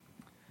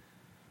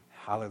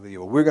Hallelujah.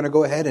 Well, we're going to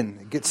go ahead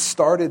and get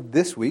started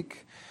this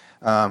week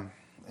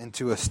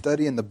into a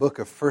study in the book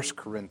of 1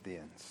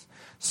 Corinthians.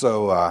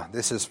 So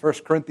this is 1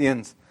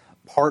 Corinthians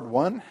part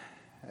 1,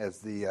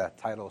 as the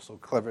title so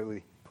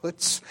cleverly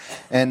puts.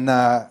 And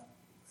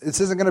this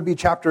isn't going to be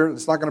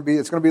it's going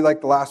to be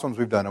like the last ones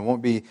we've done. It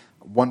won't be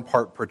one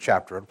part per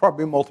chapter. It'll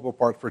probably be multiple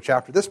parts per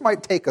chapter. This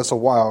might take us a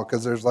while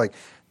because there's like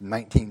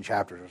 19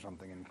 chapters or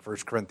something in 1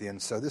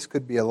 Corinthians. So this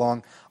could be a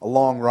long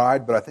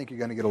ride, but I think you're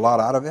going to get a lot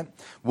out of it.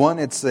 One,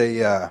 it's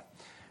this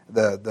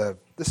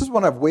is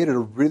one I've waited a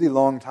really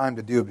long time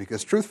to do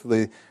because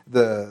truthfully,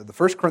 the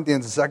 1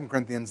 Corinthians and 2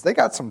 Corinthians, they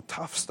got some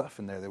tough stuff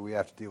in there that we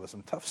have to deal with,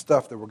 some tough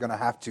stuff that we're going to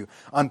have to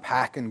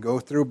unpack and go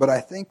through. But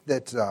I think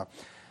that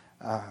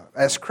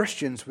as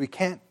Christians, we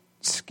can't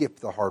skip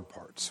the hard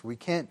parts. We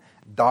can't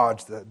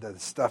dodge the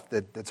stuff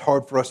that's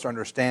hard for us to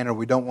understand or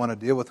we don't want to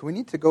deal with. We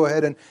need to go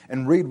ahead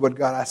and read what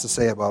God has to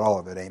say about all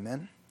of it.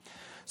 Amen?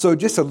 So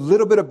just a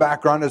little bit of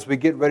background as we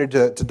get ready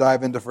to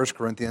dive into 1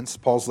 Corinthians,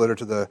 Paul's letter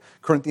to the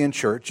Corinthian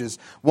church, is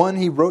one,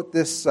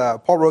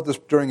 Paul wrote this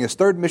during his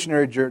third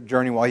missionary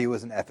journey while he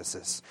was in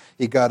Ephesus.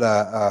 He got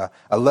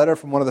a letter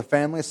from one of the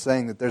families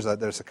saying that there's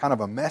a kind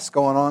of a mess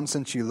going on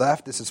since you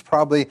left. This is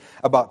probably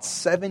about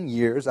 7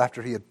 years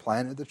after he had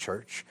planted the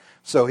church.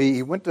 So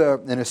he went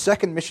in his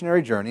second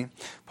missionary journey.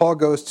 Paul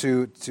goes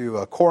to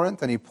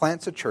Corinth and he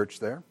plants a church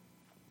there.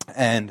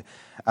 And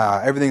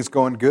everything's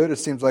going good. It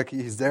seems like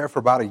he's there for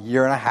about a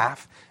year and a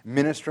half,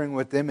 ministering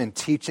with them and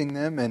teaching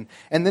them. And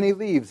then he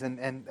leaves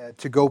and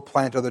to go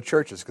plant other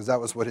churches, because that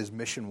was what his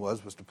mission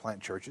was to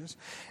plant churches.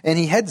 And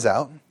he heads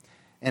out,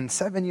 and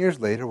 7 years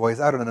later, while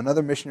he's out on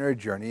another missionary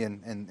journey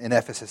in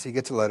Ephesus, he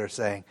gets a letter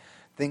saying,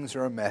 things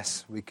are a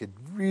mess. We could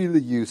really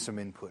use some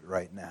input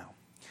right now.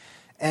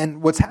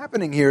 And what's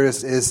happening here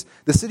is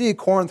the city of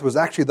Corinth was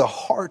actually the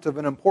heart of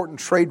an important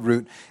trade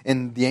route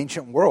in the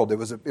ancient world. It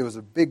was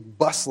a big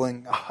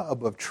bustling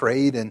hub of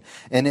trade, and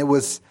it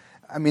was,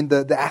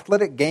 the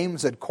athletic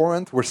games at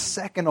Corinth were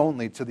second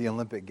only to the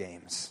Olympic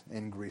Games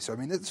in Greece. So,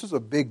 this was a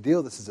big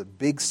deal. This is a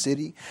big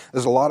city.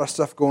 There's a lot of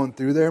stuff going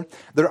through there.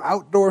 Their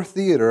outdoor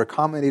theater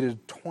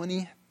accommodated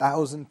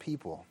 20,000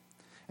 people,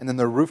 and then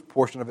the roof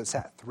portion of it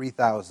sat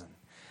 3,000.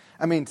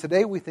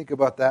 Today we think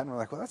about that and we're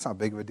like, well, that's not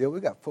big of a deal.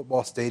 We've got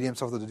football stadiums,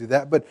 stuff to do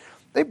that. But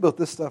they built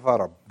this stuff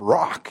out of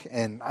rock.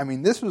 And,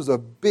 this was a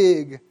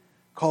big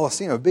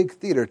coliseum, a big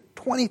theater,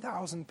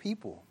 20,000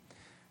 people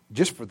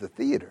just for the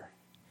theater.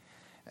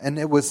 And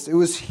it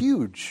was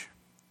huge.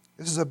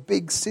 This is a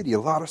big city, a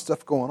lot of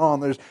stuff going on.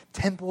 There's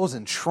temples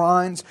and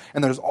shrines,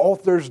 and there's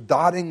altars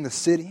dotting the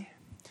city.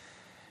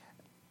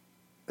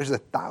 There's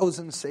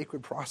 1,000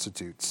 sacred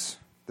prostitutes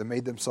that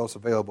made themselves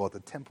available at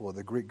the temple of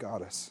the Greek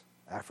goddess,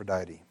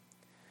 Aphrodite.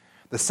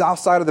 The south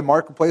side of the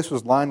marketplace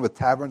was lined with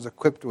taverns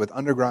equipped with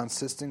underground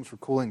systems for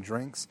cooling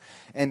drinks.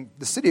 And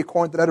the city of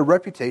Corinth had a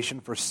reputation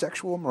for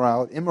sexual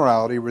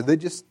immorality,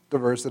 religious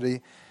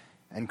diversity,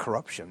 and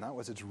corruption. That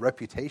was its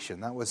reputation.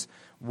 That was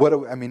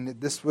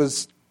this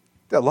was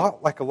a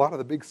lot like a lot of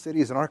the big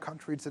cities in our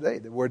country today,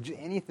 where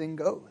anything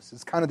goes.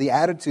 It's kind of the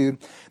attitude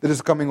that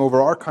is coming over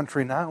our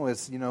country now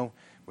is,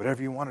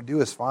 whatever you want to do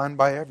is fine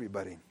by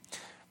everybody,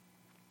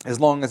 as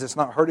long as it's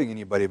not hurting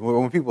anybody. But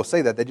when people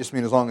say that, they just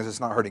mean as long as it's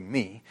not hurting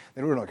me.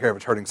 They really don't care if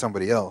it's hurting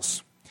somebody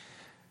else.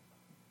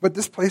 But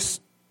this place,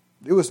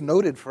 it was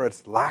noted for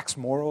its lax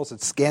morals,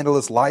 its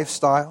scandalous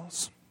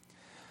lifestyles,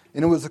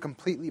 and it was a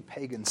completely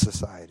pagan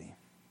society.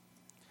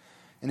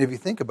 And if you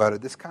think about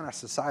it, this kind of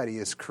society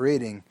is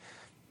creating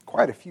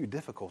quite a few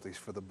difficulties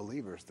for the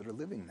believers that are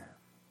living there.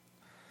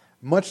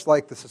 Much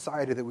like the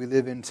society that we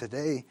live in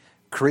today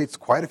creates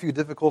quite a few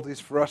difficulties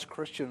for us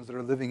Christians that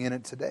are living in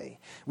it today.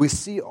 We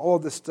see all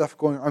of this stuff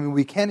going on.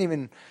 We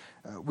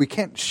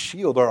can't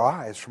shield our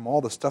eyes from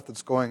all the stuff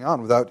that's going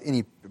on without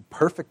any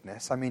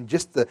perfectness.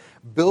 Just the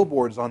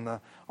billboards down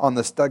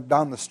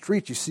the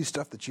street, you see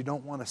stuff that you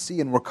don't want to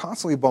see, and we're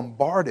constantly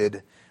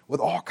bombarded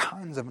with all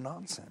kinds of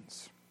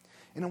nonsense.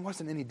 And it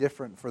wasn't any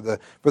different for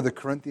the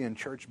Corinthian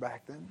church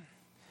back then.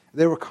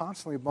 They were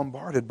constantly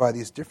bombarded by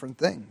these different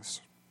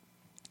things.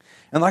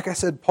 And like I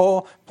said,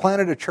 Paul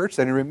planted a church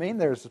there, and he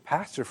remained there as a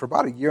pastor for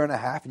about a year and a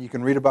half, and you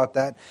can read about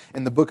that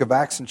in the book of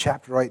Acts in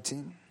chapter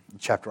 18.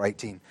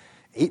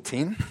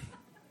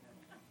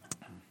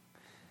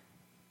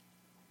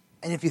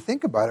 And if you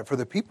think about it, for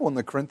the people in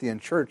the Corinthian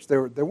church, they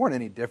weren't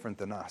any different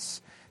than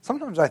us.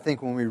 Sometimes I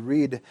think when we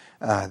read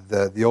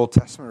the Old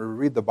Testament or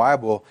read the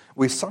Bible,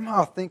 we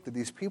somehow think that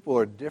these people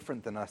are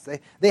different than us.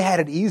 They had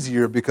it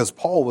easier because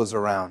Paul was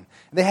around.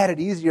 They had it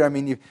easier,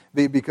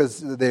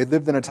 because they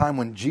lived in a time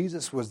when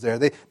Jesus was there.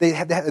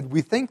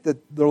 We think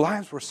that their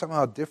lives were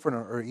somehow different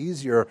or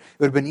easier. It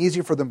would have been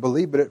easier for them to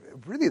believe, but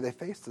really they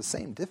faced the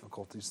same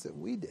difficulties that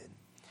we did.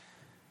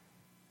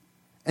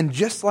 And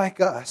just like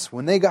us,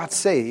 when they got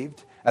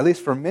saved, at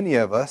least for many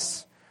of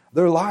us,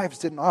 their lives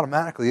didn't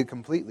automatically get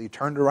completely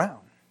turned around.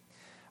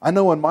 I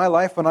know in my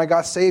life, when I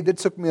got saved, it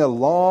took me a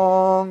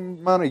long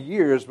amount of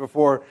years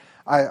before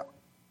I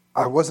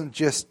wasn't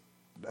just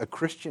a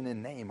Christian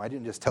in name. I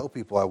didn't just tell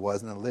people I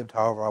was and then lived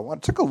however I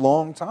wanted. It took a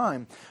long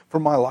time for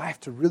my life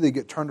to really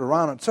get turned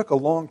around. It took a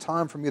long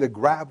time for me to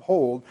grab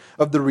hold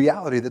of the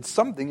reality that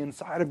something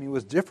inside of me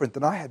was different,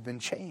 that I had been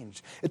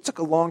changed. It took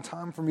a long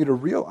time for me to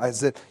realize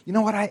that, you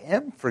know what, I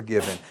am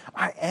forgiven.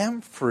 I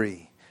am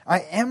free.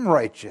 I am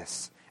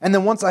righteous. And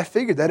then once I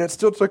figured that, it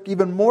still took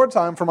even more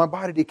time for my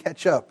body to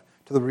catch up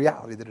to the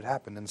reality that had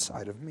happened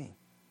inside of me.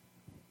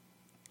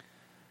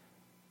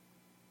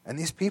 And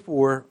these people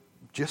were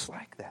just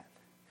like that.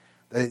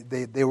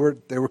 They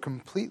were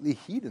completely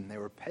heathen. They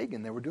were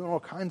pagan. They were doing all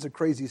kinds of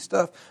crazy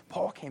stuff.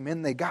 Paul came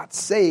in. They got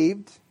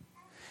saved.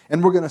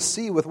 And we're going to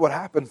see with what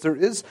happens, there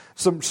is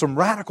some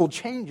radical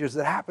changes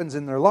that happens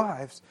in their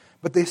lives,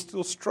 but they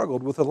still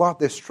struggled with a lot.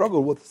 They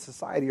struggled with the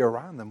society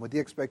around them, with the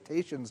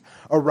expectations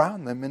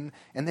around them,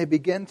 and they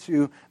began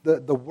to,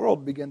 the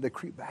world began to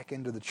creep back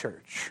into the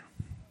church.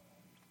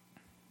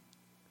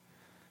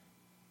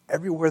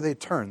 Everywhere they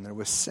turned, there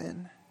was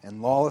sin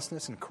and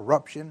lawlessness and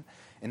corruption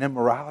and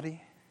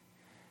immorality.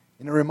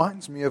 And it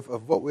reminds me of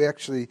what we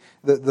actually,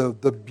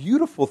 the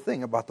beautiful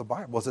thing about the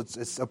Bible is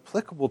it's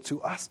applicable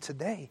to us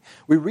today.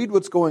 We read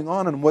what's going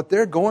on, and what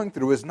they're going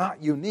through is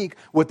not unique.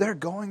 What they're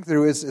going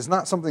through is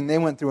not something they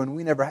went through and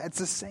we never had. It's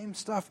the same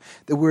stuff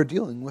that we're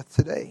dealing with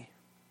today.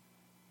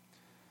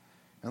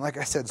 And like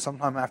I said,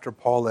 sometime after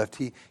Paul left,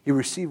 he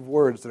received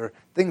words that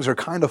things are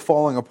kind of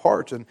falling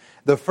apart. And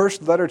the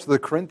first letter to the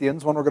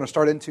Corinthians, one we're going to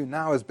start into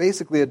now, is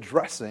basically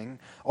addressing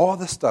all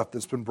the stuff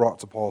that's been brought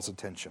to Paul's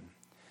attention.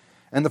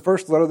 And the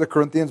first letter of the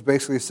Corinthians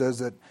basically says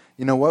that,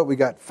 you know what, we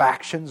got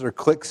factions or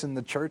cliques in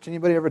the church.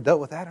 Anybody ever dealt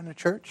with that in a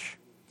church?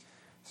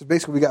 So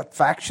basically we got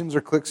factions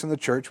or cliques in the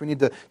church. We need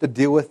to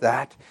deal with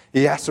that.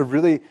 He has to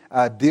really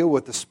deal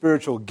with the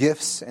spiritual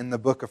gifts in the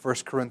book of 1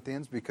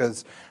 Corinthians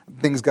because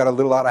things got a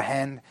little out of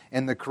hand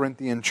in the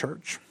Corinthian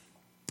church.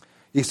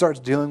 He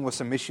starts dealing with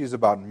some issues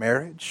about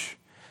marriage,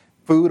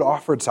 food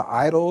offered to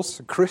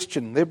idols,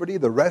 Christian liberty,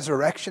 the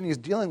resurrection. He's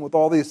dealing with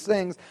all these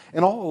things.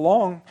 And all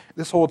along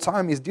this whole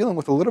time, he's dealing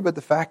with a little bit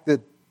the fact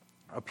that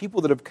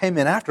people that have came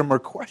in after him are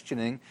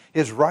questioning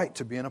his right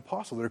to be an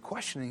apostle. They're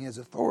questioning his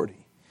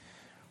authority.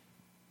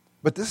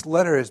 But this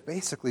letter is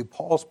basically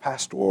Paul's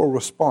pastoral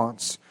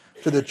response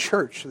to the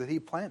church that he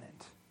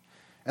planted.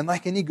 And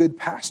like any good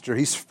pastor,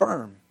 he's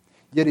firm,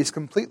 yet he's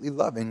completely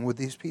loving with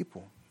these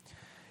people.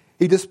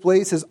 He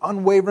displays his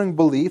unwavering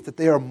belief that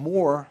they are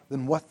more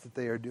than what that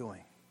they are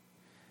doing.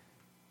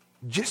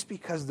 Just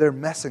because they're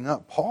messing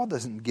up, Paul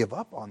doesn't give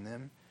up on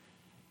them.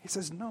 He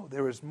says, no,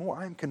 there is more.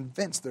 I'm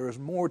convinced there is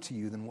more to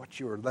you than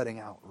what you are letting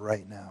out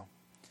right now.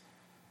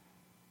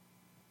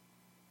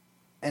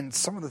 And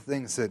some of the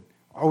things that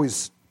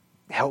always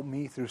help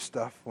me through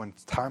stuff when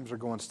times are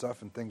going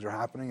stuff and things are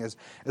happening is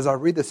as I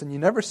read this, and you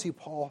never see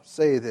Paul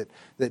say that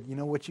you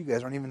know what, you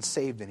guys aren't even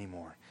saved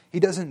anymore. He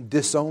doesn't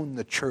disown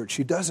the church.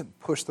 He doesn't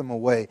push them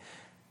away.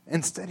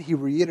 Instead, he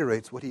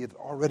reiterates what he had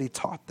already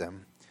taught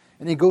them.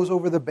 And he goes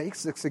over the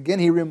basics again.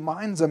 He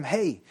reminds them,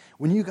 hey,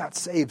 when you got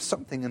saved,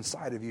 something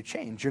inside of you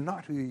changed. You're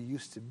not who you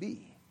used to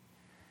be.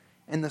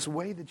 And this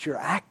way that you're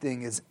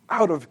acting is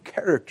out of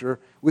character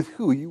with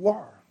who you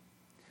are.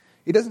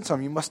 He doesn't tell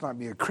them you must not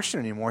be a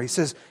Christian anymore. He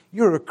says,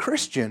 you're a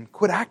Christian,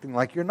 quit acting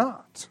like you're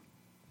not.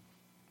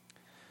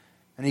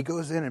 And he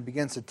goes in and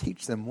begins to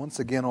teach them once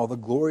again all the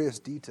glorious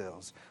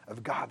details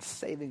of God's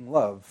saving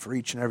love for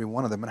each and every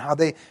one of them and how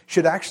they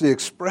should actually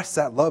express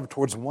that love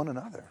towards one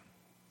another.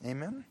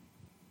 Amen?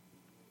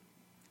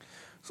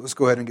 So let's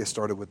go ahead and get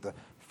started with the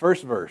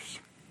first verse.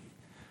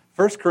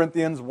 1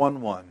 Corinthians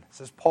 1:1. It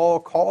says, Paul,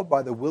 called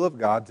by the will of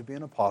God to be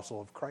an apostle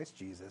of Christ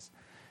Jesus,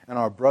 and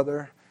our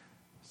brother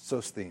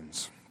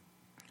Sosthenes.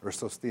 Or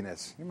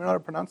Sosthenes. You know how to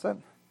pronounce that?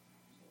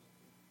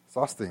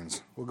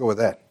 Sosthenes. We'll go with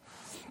that.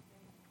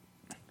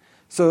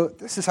 So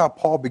this is how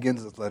Paul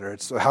begins his letter.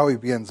 It's how he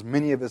begins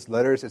many of his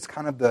letters. It's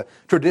kind of the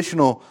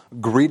traditional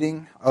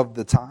greeting of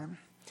the time.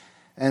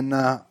 And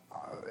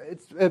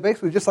it's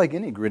basically just like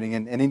any greeting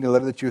in any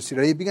letter that you see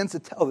today. He begins to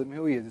tell them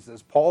who he is. He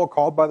says, Paul,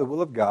 called by the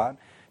will of God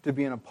to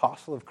be an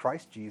apostle of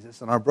Christ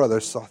Jesus, and our brother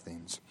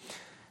Sosthenes.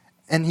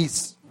 And did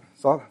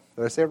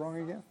I say it wrong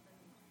again?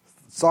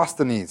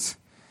 Sosthenes.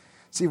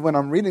 See, when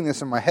I'm reading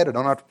this in my head, I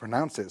don't have to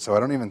pronounce it, so I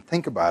don't even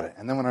think about it.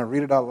 And then when I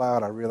read it out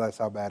loud, I realize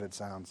how bad it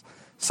sounds.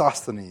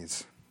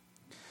 Sosthenes.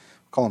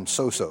 Call him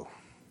So-So.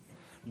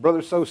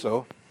 Brother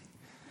So-So.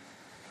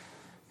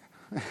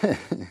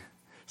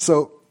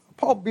 So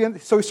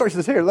he starts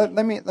to say, here,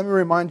 let me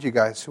remind you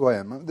guys who I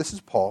am. This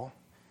is Paul.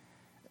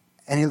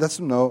 And he lets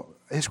them know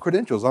his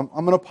credentials. I'm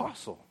an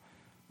apostle.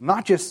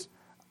 Not just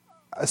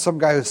some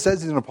guy who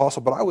says he's an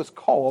apostle, but I was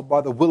called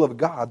by the will of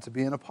God to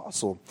be an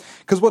apostle.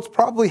 Because what's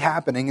probably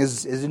happening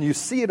is, and you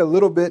see it a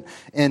little bit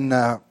in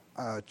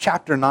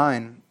chapter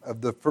 9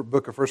 of the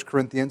book of 1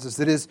 Corinthians, is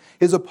that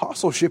his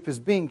apostleship is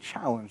being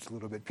challenged a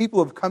little bit.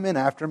 People have come in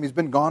after him. He's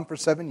been gone for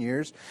 7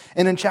 years.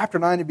 And in chapter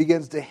 9, he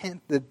begins to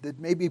hint that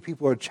maybe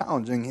people are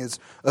challenging his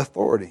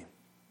authority.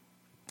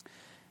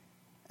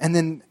 And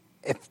then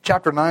if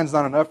chapter 9 is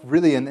not enough,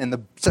 really in the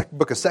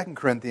book of 2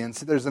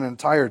 Corinthians, there's an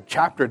entire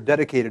chapter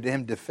dedicated to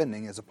him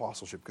defending his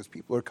apostleship because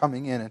people are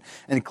coming in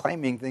and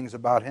claiming things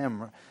about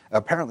him,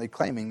 apparently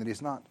claiming that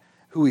he's not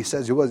who he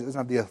says he was. He doesn't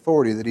have the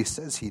authority that he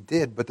says he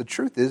did. But the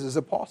truth is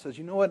that Paul says,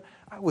 you know what?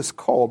 I was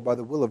called by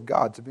the will of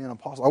God to be an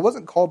apostle. I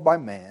wasn't called by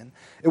man.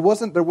 There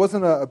wasn't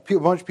a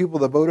bunch of people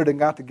that voted and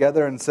got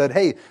together and said,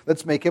 hey,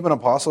 let's make him an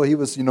apostle. He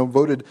was,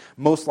 voted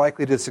most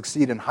likely to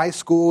succeed in high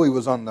school. He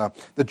was on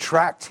the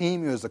track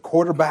team. He was the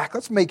quarterback.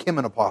 Let's make him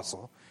an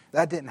apostle.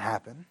 That didn't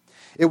happen.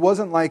 It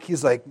wasn't like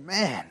he's like,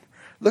 man,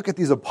 look at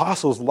these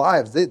apostles'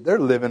 lives. They're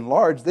living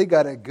large. They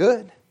got it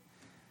good.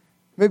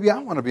 Maybe I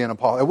want to be an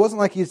apostle. It wasn't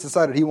like he's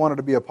decided he wanted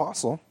to be an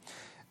apostle.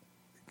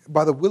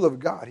 By the will of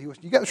God.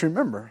 You guys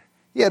remember,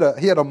 he had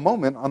a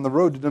moment on the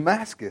road to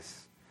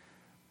Damascus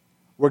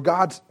where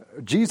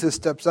Jesus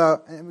steps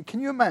out. And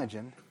can you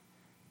imagine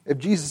if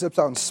Jesus steps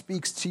out and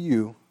speaks to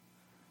you,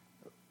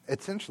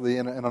 essentially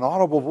in an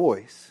audible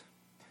voice?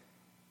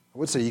 I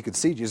would say you could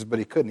see Jesus, but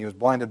he couldn't. He was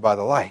blinded by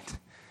the light.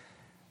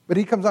 But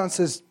he comes out and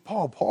says,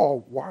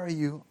 Paul, why are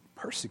you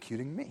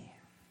persecuting me?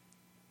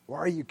 Why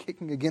are you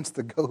kicking against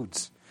the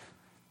goads?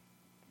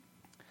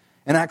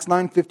 In Acts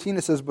 9:15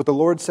 it says, but the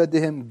Lord said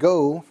to him,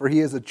 go, for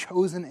he is a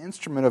chosen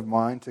instrument of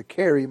mine to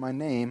carry my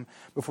name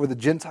before the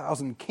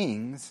Gentiles and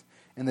kings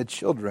and the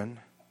children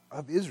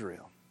of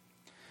Israel.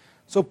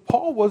 So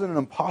Paul wasn't an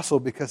apostle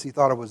because he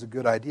thought it was a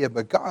good idea,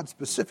 but God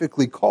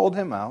specifically called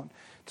him out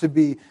to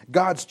be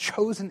God's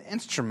chosen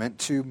instrument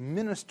to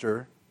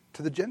minister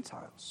to the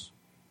Gentiles.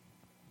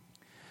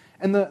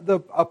 And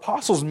the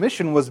apostles'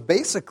 mission was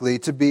basically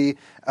to be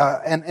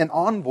an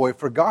envoy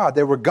for God.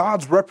 They were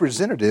God's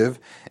representative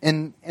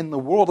in the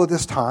world of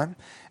this time.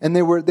 And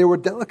they were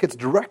delegates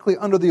directly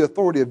under the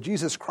authority of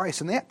Jesus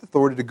Christ. And they had the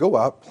authority to go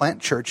out,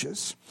 plant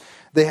churches.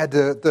 They had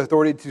the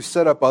authority to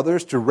set up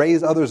others, to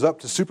raise others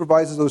up, to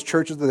supervise those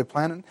churches that they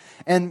planted.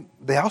 And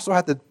they also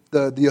had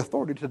the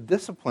authority to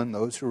discipline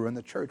those who were in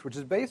the church, which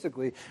is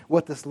basically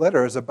what this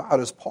letter is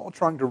about, is Paul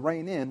trying to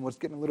rein in what's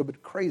getting a little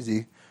bit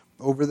crazy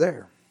over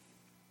there.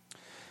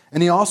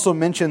 And he also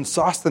mentioned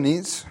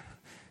Sosthenes.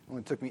 It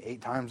only took me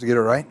 8 times to get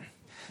it right.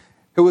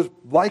 Who was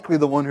likely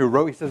the one who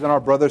wrote. He says, and our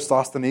brother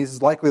Sosthenes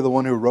is likely the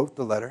one who wrote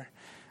the letter.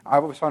 I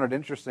always found it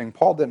interesting.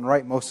 Paul didn't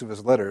write most of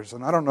his letters.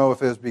 And I don't know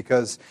if it was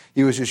because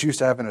he was just used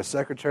to having a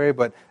secretary,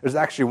 but there's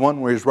actually one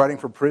where he's writing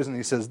for prison.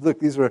 He says, look,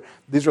 these are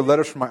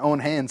letters from my own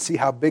hand. See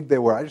how big they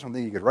were. I just don't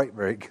think he could write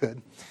very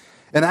good.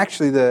 And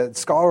actually, the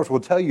scholars will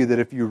tell you that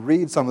if you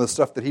read some of the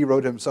stuff that he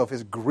wrote himself,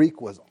 his Greek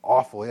was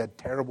awful. He had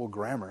terrible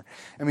grammar.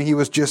 I mean, he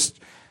was just...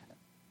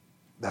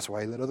 That's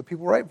why he let other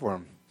people write for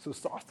him. So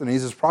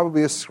Sosthenes is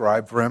probably a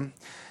scribe for him.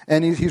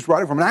 And he's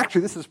writing for him. And actually,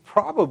 this is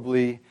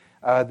probably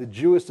the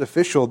Jewish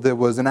official that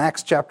was in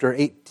Acts chapter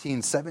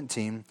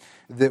 18-17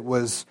 that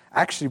was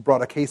actually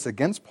brought a case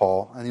against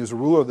Paul. And he was a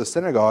ruler of the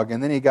synagogue.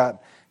 And then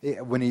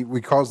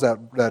we caused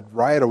that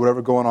riot or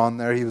whatever going on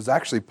there, he was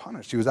actually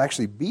punished. He was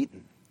actually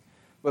beaten.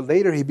 But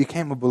later he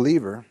became a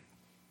believer.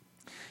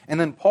 And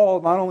then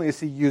Paul, not only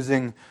is he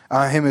using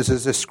him as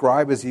a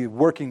scribe, as he's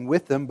working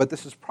with them, but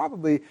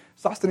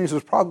Sosthenes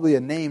was probably a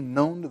name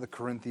known to the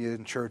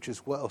Corinthian church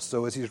as well.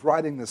 So as he's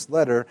writing this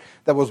letter,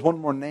 that was one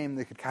more name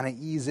that could kind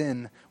of ease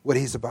in what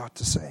he's about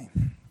to say.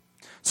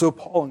 So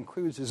Paul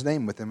includes his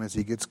name with him as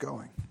he gets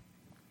going.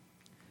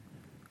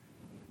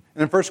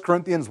 And in 1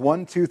 Corinthians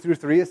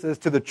 1:2-3, it says,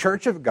 to the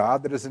church of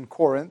God that is in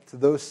Corinth, to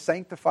those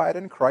sanctified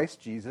in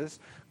Christ Jesus,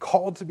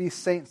 called to be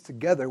saints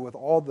together with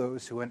all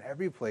those who in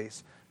every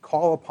place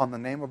call upon the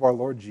name of our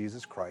Lord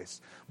Jesus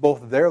Christ,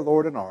 both their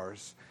Lord and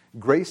ours,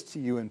 grace to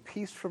you and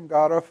peace from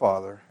God our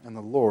Father and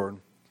the Lord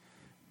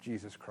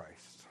Jesus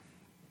Christ.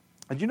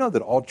 Did you know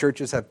that all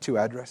churches have 2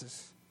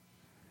 addresses?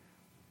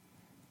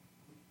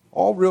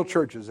 All real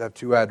churches have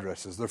 2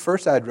 addresses. Their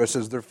first address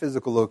is their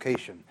physical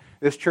location.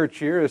 This church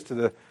here is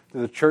to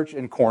the church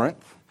in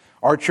Corinth.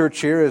 Our church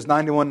here is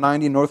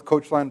 9190 North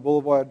Coachline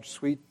Boulevard,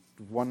 Suite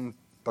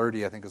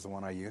 130, I think is the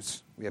one I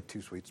use. We have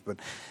 2 suites, but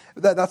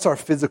that's our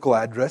physical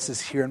address,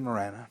 is here in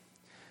Marana.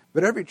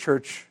 But every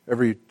church,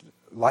 every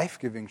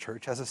life-giving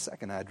church has a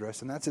second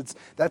address, and that's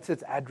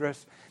its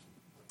address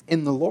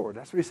in the Lord.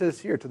 That's what he says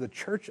here, to the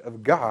church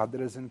of God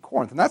that is in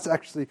Corinth. And that's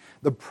actually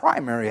the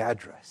primary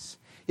address.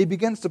 He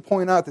begins to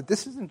point out that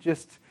this isn't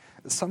just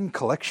some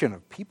collection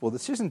of people.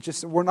 This isn't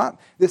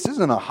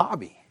a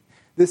hobby.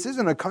 This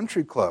isn't a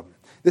country club.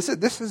 This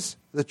is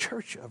the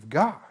church of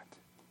God.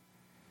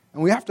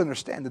 And we have to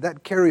understand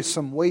that carries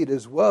some weight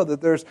as well, that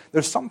there's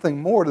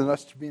something more than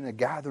us being a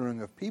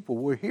gathering of people.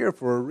 We're here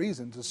for a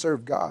reason, to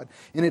serve God.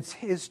 And it's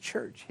His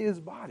church,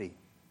 His body.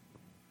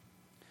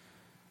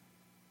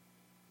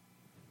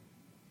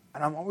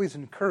 And I'm always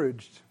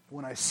encouraged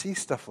when I see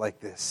stuff like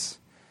this.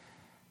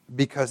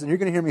 And you're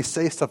going to hear me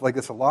say stuff like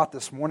this a lot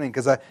this morning,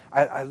 because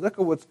I look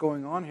at what's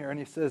going on here, and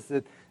he says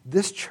that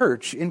this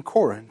church in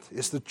Corinth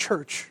is a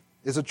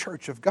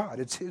church of God.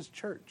 It's His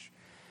church.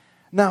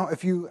 Now,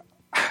 if you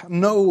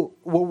know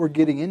what we're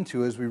getting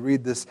into as we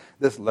read this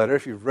letter,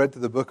 if you've read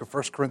through the book of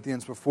 1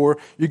 Corinthians before,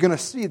 you're going to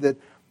see that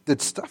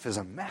that stuff is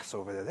a mess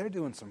over there. They're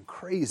doing some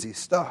crazy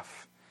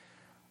stuff.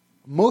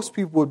 Most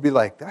people would be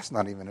like, that's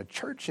not even a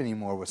church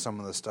anymore with some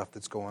of the stuff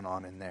that's going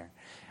on in there.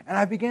 And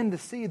I began to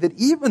see that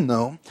even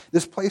though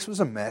this place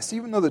was a mess,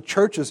 even though the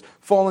church is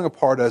falling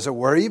apart, as it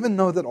were, even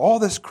though that all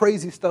this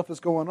crazy stuff is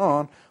going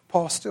on,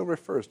 Paul still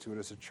refers to it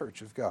as a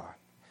church of God.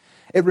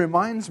 It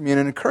reminds me and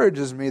it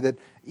encourages me that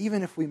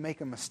even if we make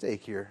a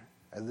mistake here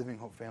at Living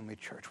Hope Family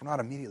Church, we're not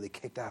immediately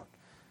kicked out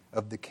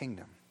of the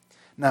kingdom.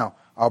 Now,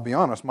 I'll be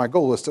honest, my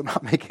goal is to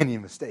not make any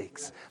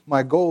mistakes.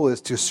 My goal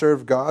is to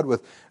serve God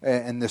with,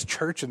 and this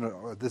church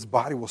and this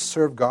body will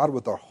serve God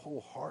with our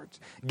whole heart,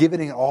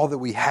 giving it all that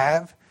we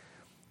have.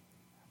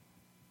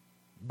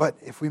 But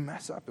if we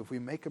mess up, if we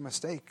make a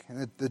mistake,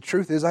 and the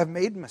truth is I've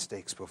made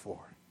mistakes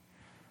before.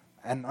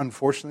 And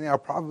unfortunately, I'll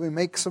probably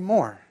make some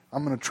more.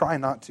 I'm going to try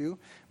not to,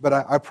 but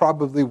I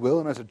probably will,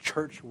 and as a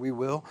church, we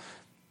will.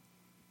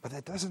 But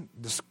that doesn't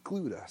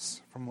exclude us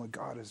from what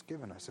God has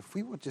given us. If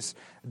we would just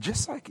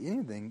like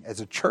anything, as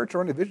a church or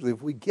individually,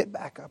 if we get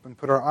back up and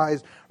put our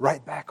eyes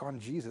right back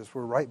on Jesus,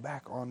 we're right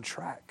back on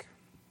track.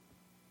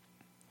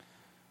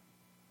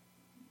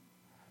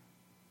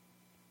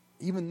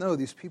 Even though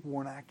these people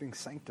weren't acting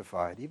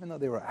sanctified, even though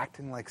they were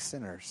acting like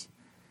sinners,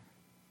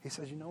 he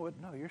says, you know what?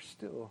 No, you're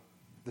still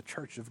the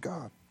church of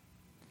God.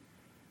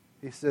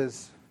 He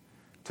says,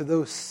 to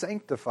those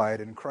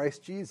sanctified in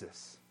Christ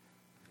Jesus.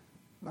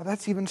 Now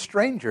that's even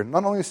stranger.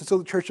 Not only is it still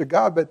the church of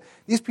God, but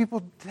these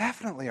people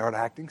definitely aren't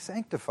acting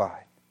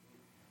sanctified.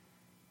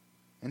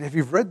 And if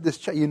you've read this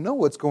chat, you know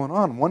what's going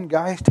on. One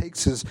guy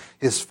takes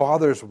his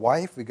father's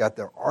wife. We got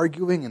they're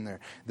arguing and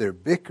they're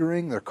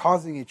bickering. They're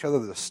causing each other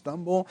to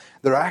stumble.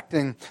 They're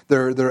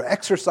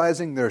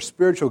exercising their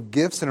spiritual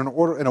gifts in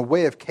a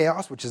way of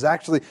chaos, which is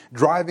actually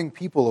driving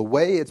people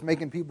away. It's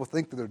making people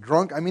think that they're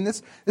drunk. I mean,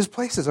 this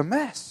place is a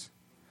mess.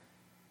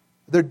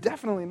 They're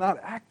definitely not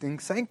acting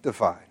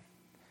sanctified.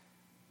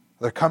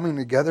 They're coming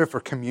together for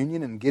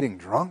communion and getting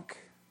drunk.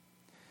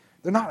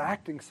 They're not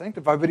acting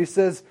sanctified, but he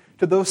says,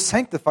 to those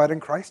sanctified in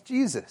Christ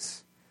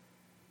Jesus.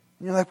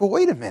 And you're like, well,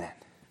 wait a minute.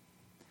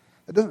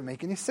 That doesn't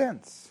make any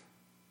sense.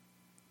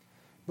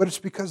 But it's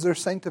because their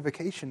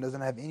sanctification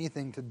doesn't have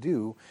anything to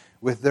do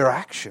with their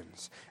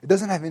actions. It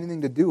doesn't have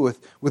anything to do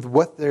with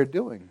what they're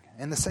doing.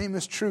 And the same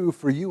is true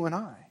for you and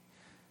I.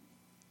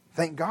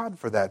 Thank God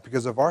for that,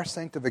 because if our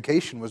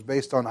sanctification was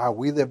based on how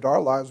we lived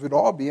our lives, we'd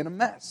all be in a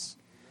mess.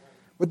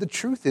 But the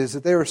truth is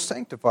that they were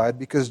sanctified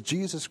because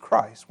Jesus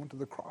Christ went to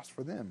the cross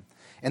for them.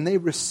 And they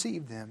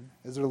received Him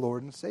as their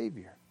Lord and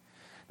Savior.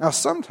 Now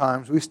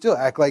sometimes we still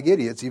act like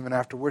idiots even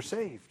after we're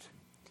saved.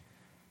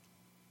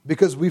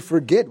 Because we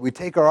forget, we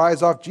take our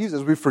eyes off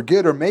Jesus, we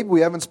forget, or maybe we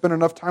haven't spent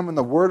enough time in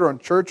the Word or in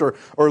church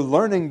or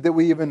learning that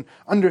we even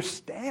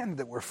understand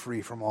that we're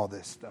free from all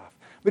this stuff.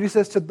 But he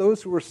says, to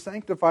those who are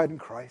sanctified in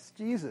Christ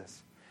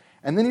Jesus.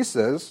 And then he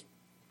says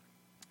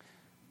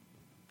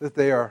that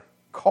they are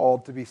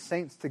called to be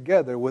saints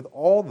together with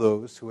all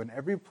those who in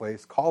every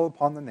place call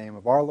upon the name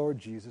of our Lord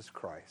Jesus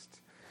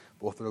Christ,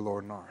 both their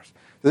Lord and ours.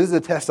 So this is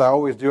a test I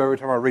always do every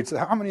time I read. So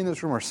how many in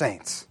this room are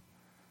saints?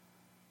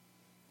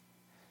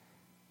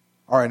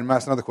 All right, I'm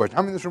asking another question.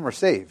 How many in this room are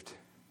saved?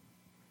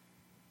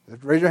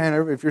 Raise your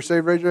hand. If you're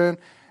saved, raise your hand.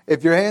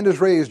 If your hand is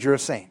raised, you're a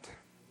saint.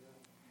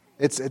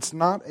 It's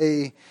not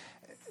a...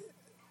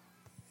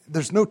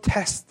 There's no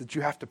test that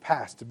you have to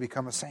pass to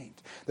become a saint.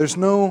 There's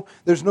no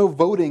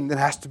voting that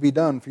has to be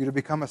done for you to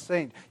become a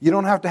saint. You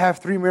don't have to have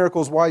 3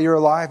 miracles while you're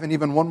alive and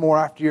even 1 more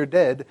after you're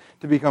dead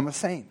to become a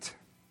saint.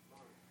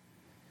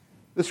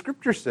 The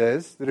Scripture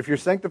says that if you're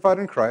sanctified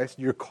in Christ,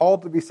 you're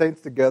called to be saints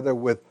together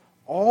with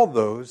all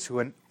those who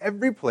in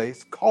every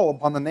place call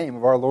upon the name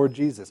of our Lord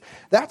Jesus.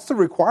 That's the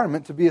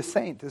requirement to be a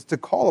saint, is to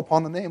call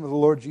upon the name of the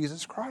Lord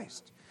Jesus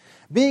Christ.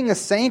 Being a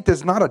saint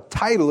is not a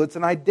title, it's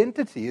an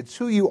identity. It's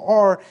who you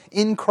are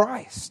in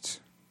Christ.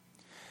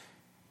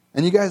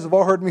 And you guys have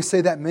all heard me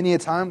say that many a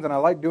times, and I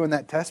like doing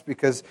that test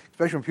because,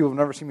 especially when people have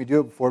never seen me do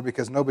it before,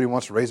 because nobody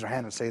wants to raise their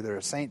hand and say they're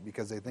a saint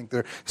because they think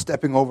they're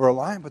stepping over a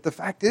line. But the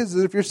fact is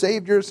that if you're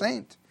saved, you're a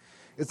saint.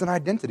 It's an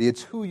identity.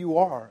 It's who you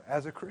are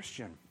as a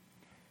Christian.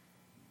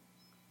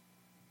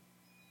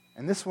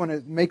 And this one,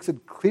 it makes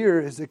it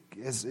clear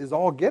as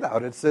all get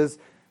out. It says,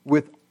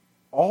 with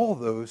all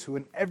those who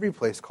in every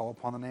place call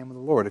upon the name of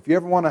the Lord. If you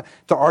ever want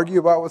to argue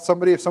about with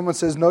somebody, if someone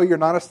says, no, you're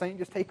not a saint,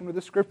 just take them to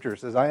the Scripture. It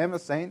says, I am a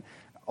saint,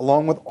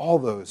 along with all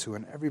those who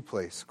in every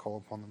place call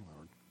upon the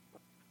Lord.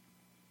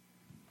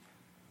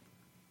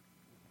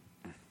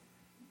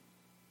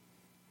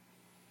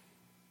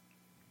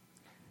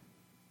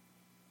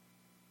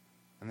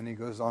 And then he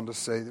goes on to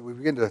say that we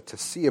begin to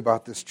see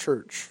about this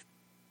church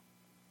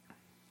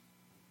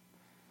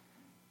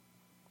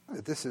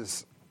that this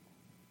is,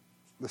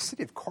 the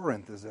city of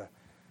Corinth is it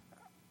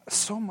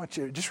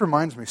just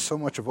reminds me so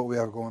much of what we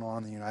have going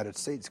on in the United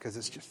States, because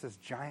it's just this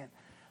giant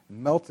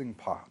melting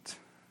pot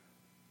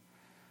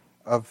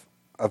of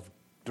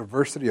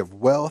diversity of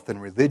wealth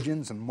and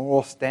religions and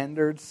moral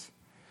standards.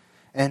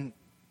 And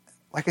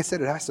like I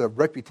said, it has a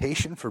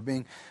reputation for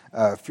being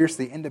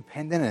fiercely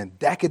independent and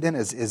decadent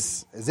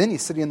as any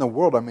city in the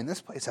world. I mean,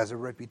 this place has a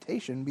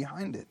reputation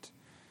behind it.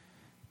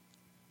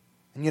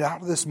 And yet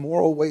out of this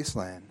moral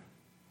wasteland,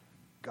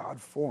 God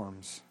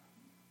forms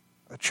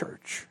a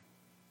church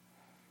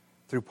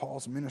through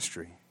Paul's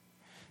ministry.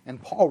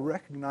 And Paul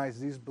recognized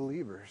these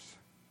believers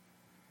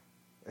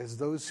as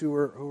those who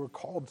were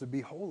called to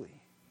be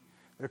holy.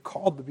 They're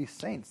called to be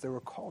saints. They were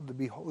called to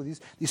be holy.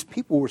 These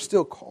people were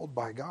still called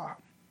by God.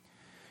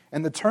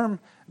 And the term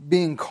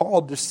being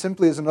called just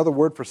simply is another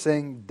word for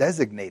saying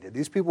designated.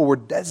 These people were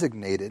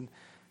designated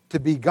to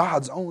be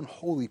God's own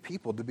holy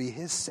people, to be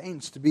His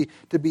saints, to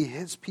be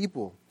His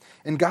people.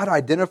 And God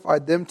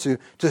identified them to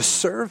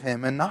serve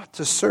Him and not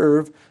to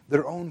serve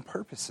their own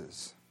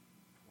purposes.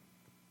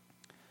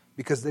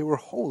 Because they were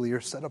holy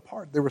or set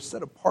apart. They were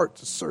set apart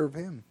to serve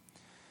Him.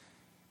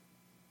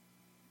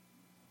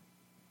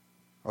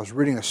 I was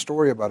reading a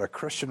story about a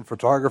Christian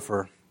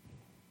photographer.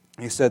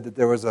 He said that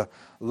there was a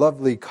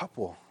lovely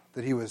couple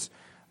that he was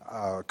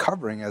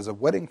covering as a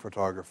wedding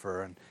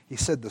photographer. And he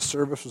said the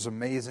service was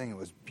amazing, it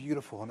was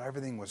beautiful, and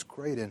everything was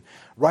great. And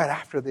right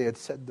after they had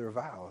said their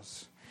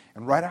vows,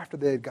 and right after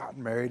they had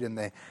gotten married and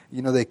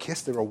they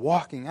kissed, they were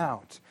walking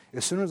out.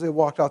 As soon as they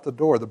walked out the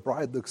door, the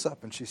bride looks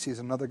up and she sees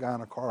another guy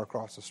in a car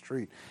across the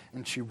street.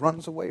 And she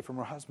runs away from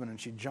her husband and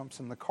she jumps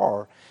in the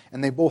car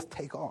and they both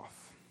take off.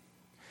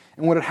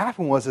 And what had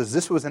happened was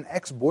this was an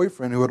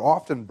ex-boyfriend who had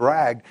often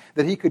bragged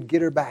that he could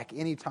get her back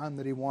any time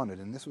that he wanted.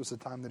 And this was the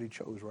time that he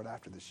chose right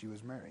after this. She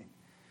was married.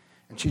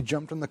 And she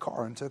jumped in the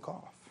car and took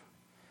off.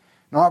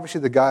 Now,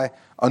 obviously, the guy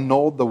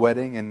annulled the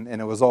wedding and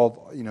it was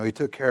all, he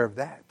took care of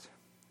that.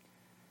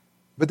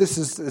 But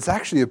it's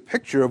actually a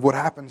picture of what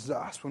happens to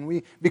us. When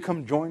we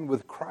become joined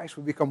with Christ,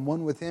 we become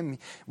one with Him.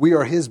 We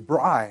are His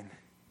bride.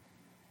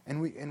 And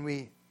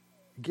we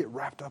get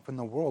wrapped up in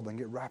the world and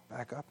get wrapped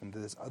back up into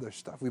this other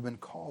stuff. We've been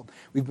called.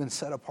 We've been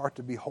set apart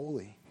to be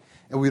holy.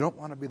 And we don't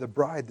want to be the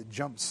bride that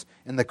jumps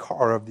in the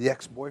car of the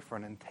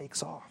ex-boyfriend and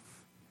takes off.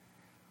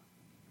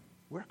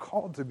 We're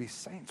called to be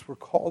saints. We're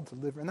called to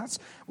live. And that's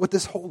what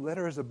this whole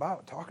letter is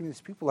about. Talking to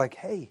these people like,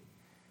 hey,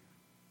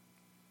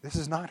 this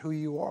is not who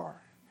you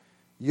are.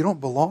 You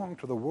don't belong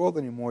to the world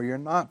anymore. You're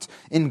not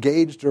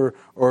engaged or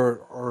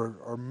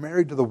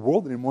married to the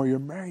world anymore. You're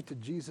married to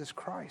Jesus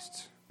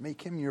Christ.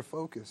 Make Him your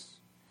focus.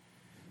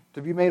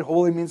 To be made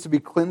holy means to be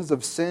cleansed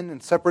of sin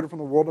and separated from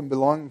the world and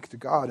belonging to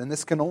God. And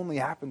this can only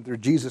happen through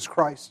Jesus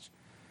Christ.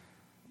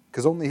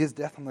 Because only His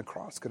death on the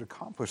cross could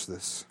accomplish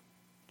this.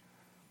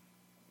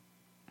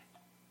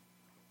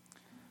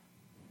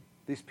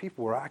 These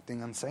people were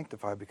acting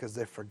unsanctified because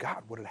they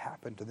forgot what had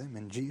happened to them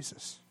in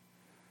Jesus.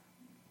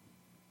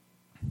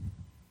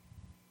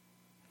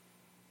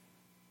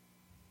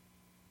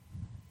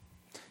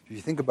 If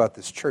you think about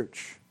this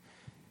church,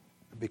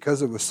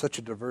 because it was such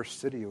a diverse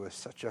city,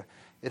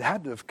 it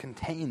had to have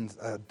contained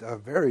a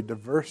very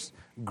diverse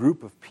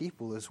group of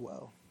people as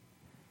well.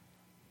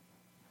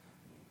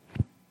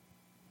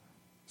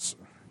 So,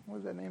 what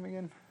was that name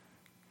again?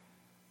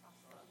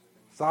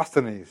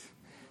 Sosthenes.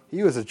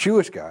 He was a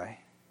Jewish guy,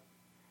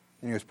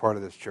 and he was part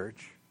of this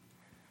church.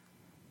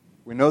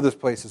 We know this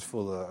place is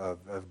full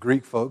of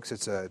Greek folks.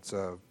 It's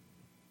a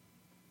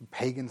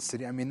pagan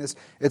city. I mean,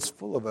 it's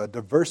full of a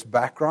diverse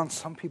background.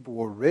 Some people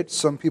were rich,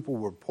 some people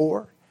were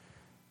poor.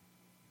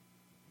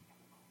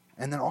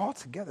 And then all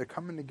together,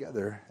 coming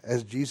together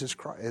as Jesus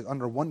Christ,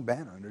 under one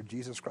banner, under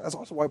Jesus Christ. That's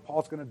also why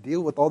Paul's going to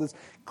deal with all these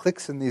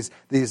cliques and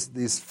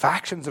these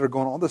factions that are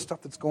going on, all this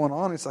stuff that's going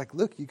on. It's like,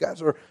 look, you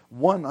guys are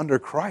one under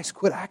Christ.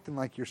 Quit acting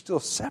like you're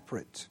still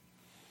separate.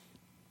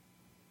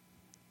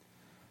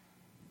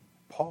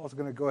 Paul is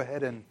going to go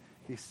ahead and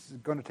he's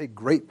going to take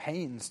great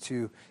pains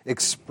to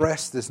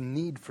express this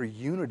need for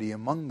unity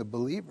among the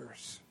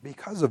believers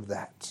because of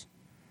that.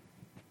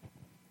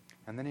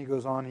 And then he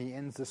goes on, he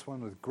ends this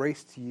one with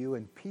grace to you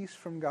and peace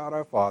from God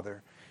our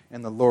Father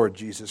and the Lord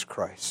Jesus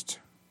Christ.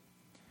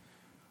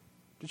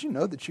 Did you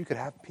know that you could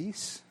have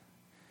peace?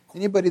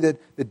 Anybody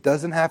that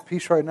doesn't have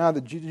peace right now,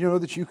 did you know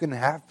that you can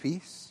have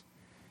peace?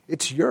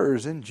 It's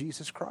yours in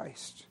Jesus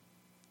Christ.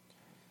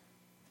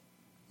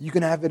 You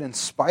can have it in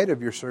spite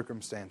of your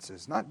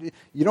circumstances.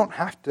 You don't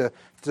have to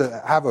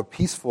have a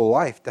peaceful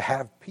life to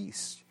have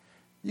peace.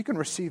 You can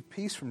receive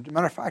peace from,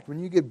 matter of fact, when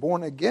you get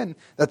born again,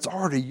 that's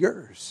already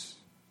yours.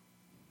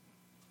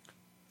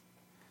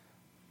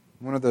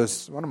 One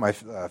of my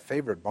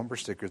favorite bumper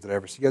stickers that I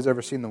ever see. You guys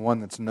ever seen the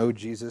one that's no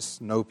Jesus,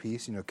 no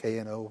peace?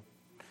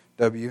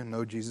 K-N-O-W,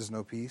 no Jesus,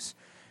 no peace.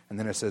 And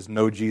then it says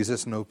no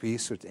Jesus, no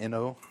peace, so it's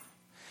N-O.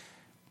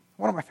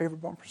 One of my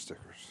favorite bumper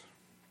stickers.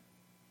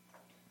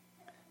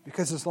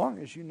 Because as long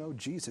as you know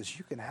Jesus,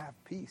 you can have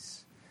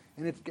peace.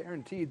 And it's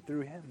guaranteed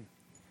through Him.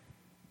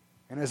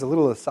 And as a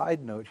little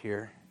aside note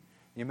here,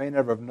 you may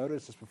never have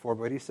noticed this before,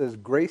 but he says,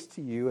 grace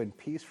to you and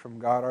peace from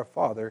God our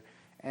Father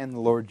and the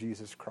Lord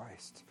Jesus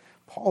Christ.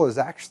 Paul is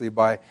actually,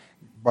 by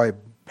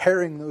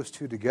pairing those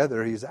two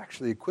together, he's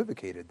actually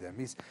equivocated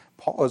them.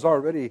 Paul is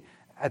already,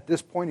 at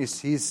this point,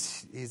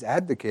 he's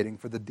advocating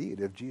for the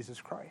deity of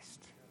Jesus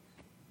Christ.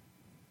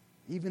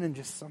 even in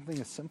just something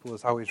as simple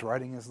as how he's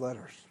writing his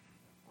letters.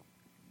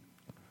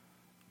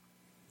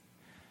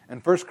 In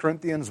 1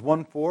 Corinthians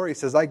 1:4, he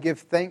says, I give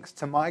thanks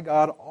to my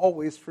God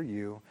always for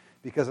you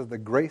because of the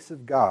grace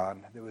of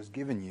God that was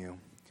given you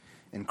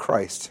in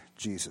Christ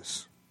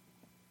Jesus.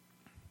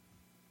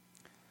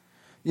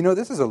 You know,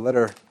 this is a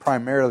letter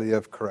primarily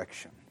of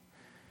correction.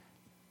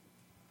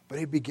 But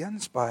he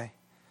begins by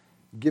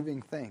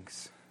giving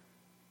thanks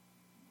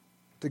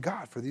to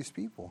God for these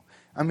people.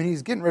 I mean,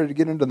 he's getting ready to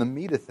get into the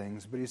meat of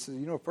things, but he says,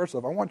 you know, first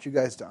off, I want you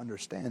guys to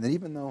understand that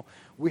even though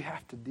we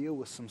have to deal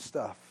with some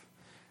stuff,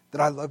 that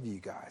I love you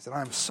guys, and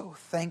I'm so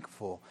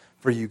thankful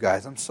for you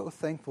guys. I'm so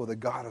thankful that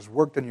God has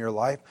worked in your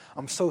life.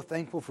 I'm so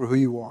thankful for who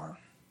you are.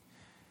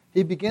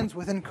 He begins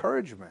with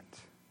encouragement,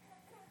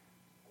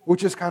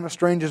 which is kind of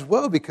strange as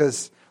well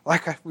because,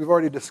 we've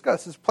already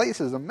discussed, this place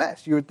is a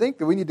mess. You would think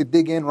that we need to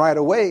dig in right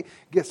away,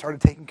 get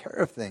started taking care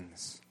of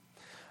things.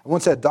 I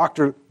once had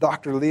Dr.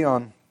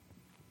 Leon,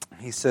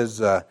 he says,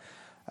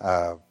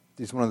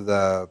 he's one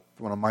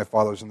of my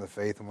fathers in the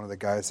faith, and one of the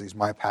guys, he's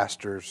my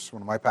pastors,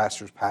 one of my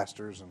pastor's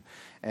pastors,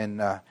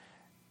 and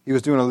he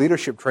was doing a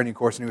leadership training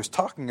course, and he was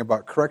talking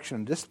about correction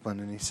and discipline,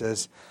 and he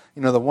says,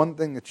 you know, the one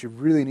thing that you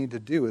really need to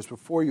do is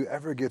before you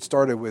ever get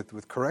started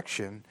with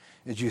correction,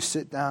 is you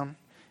sit down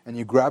and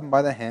you grab them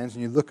by the hands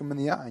and you look them in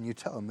the eye and you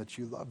tell them that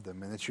you love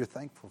them and that you're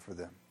thankful for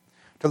them.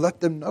 To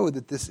let them know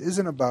that this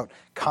isn't about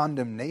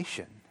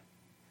condemnation.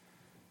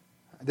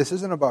 This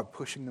isn't about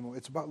pushing them away.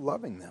 It's about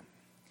loving them.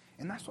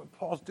 And that's what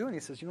Paul's doing. He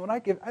says, you know what,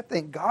 I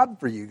thank God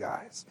for you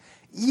guys.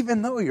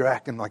 Even though you're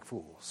acting like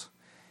fools.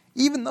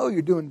 Even though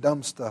you're doing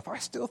dumb stuff, I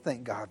still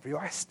thank God for you.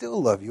 I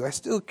still love you. I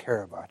still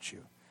care about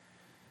you.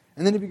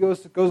 And then he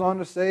goes on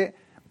to say,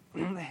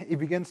 he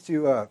begins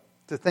to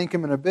thank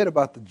him in a bit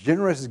about the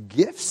generous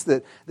gifts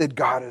that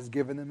God has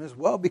given them as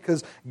well,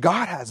 because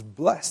God has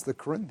blessed the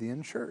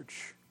Corinthian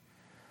church.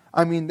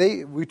 I mean,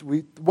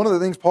 one of the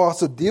things Paul has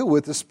to deal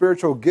with is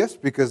spiritual gifts,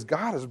 because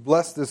God has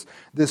blessed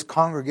this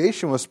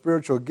congregation with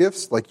spiritual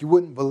gifts like you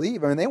wouldn't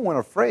believe. I mean, they weren't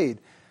afraid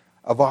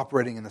of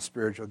operating in the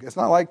spiritual gifts. It's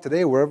not like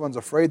today where everyone's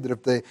afraid that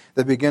if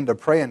they begin to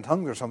pray in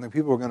tongues or something,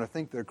 people are going to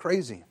think they're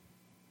crazy.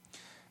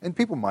 And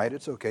people might.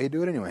 It's okay.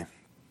 Do it anyway.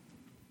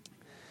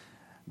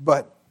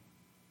 But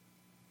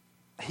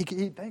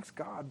he thanks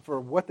God for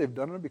what they've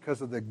done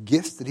because of the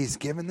gifts that he's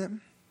given them.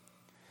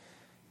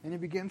 And he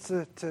begins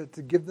to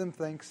give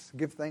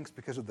thanks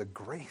because of the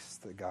grace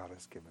that God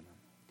has given them.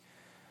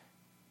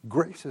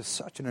 Grace is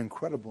such an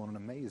incredible and an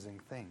amazing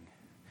thing.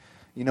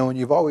 You know, and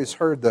you've always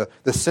heard the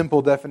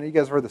simple definition. You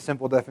guys have heard the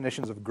simple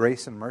definitions of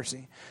grace and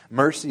mercy.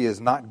 Mercy is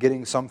not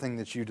getting something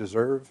that you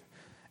deserve,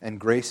 and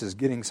grace is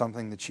getting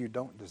something that you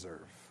don't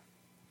deserve.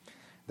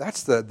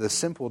 That's the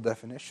simple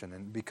definition.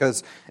 And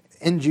because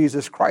in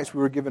Jesus Christ we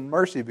were given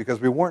mercy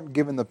because we weren't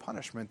given the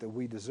punishment that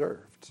we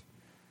deserved.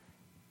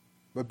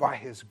 But by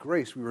His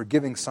grace, we were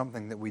giving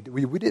something that we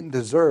didn't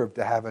deserve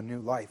to have a new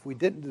life. We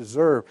didn't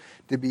deserve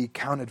to be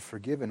counted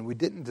forgiven. We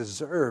didn't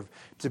deserve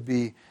to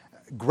be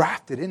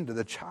grafted into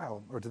the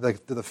child or to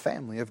the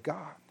family of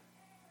God.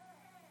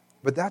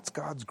 But that's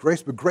God's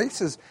grace. But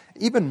grace is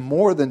even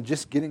more than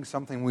just getting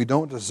something we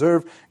don't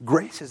deserve.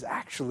 Grace is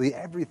actually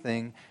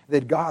everything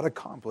that God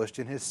accomplished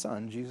in His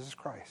Son, Jesus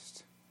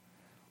Christ.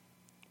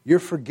 Your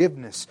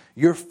forgiveness,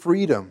 your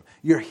freedom,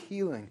 your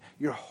healing,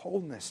 your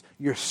wholeness,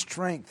 your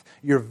strength,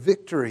 your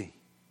victory,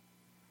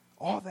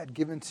 all that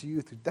given to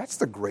you, that's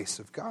the grace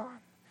of God.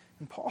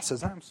 And Paul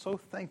says, I'm so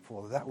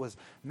thankful that was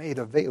made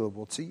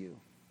available to you.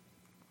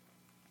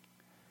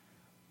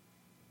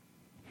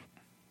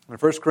 In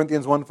 1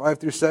 Corinthians 1, 5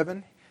 through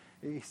 7,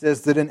 he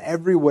says that in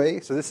every way,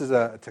 so this is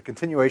a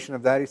continuation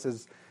of that, he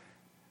says,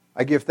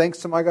 I give thanks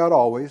to my God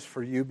always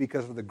for you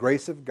because of the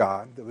grace of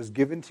God that was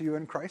given to you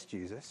in Christ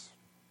Jesus,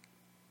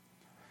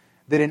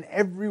 that in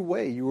every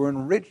way you were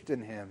enriched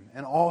in Him,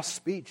 in all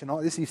speech and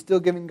all this. He's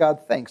still giving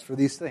God thanks for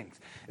these things.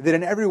 That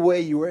in every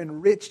way you were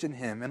enriched in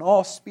Him, in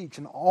all speech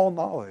and all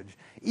knowledge,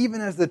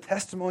 even as the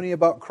testimony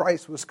about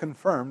Christ was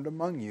confirmed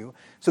among you,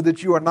 so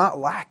that you are not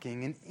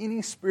lacking in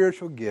any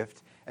spiritual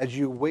gift as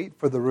you wait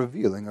for the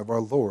revealing of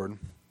our Lord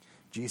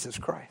Jesus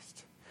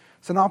Christ.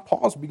 So now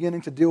Paul's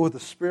beginning to deal with the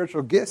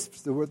spiritual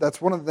gifts. That's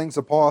one of the things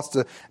that Paul has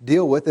to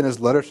deal with in his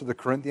letters to the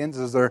Corinthians,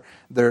 is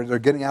they're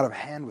getting out of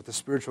hand with the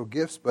spiritual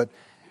gifts. But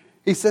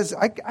he says,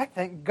 I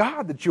thank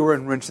God that you are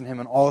enriched in Him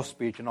in all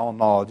speech and all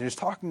knowledge. And he's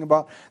talking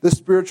about the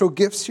spiritual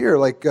gifts here,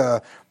 like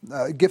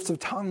gifts of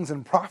tongues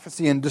and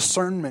prophecy and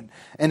discernment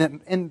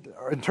and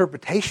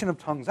interpretation of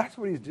tongues. That's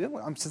what he's dealing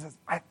with.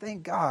 I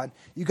thank God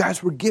you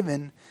guys were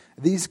given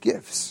these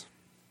gifts.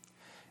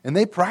 And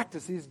they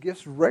practiced these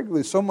gifts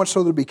regularly, so much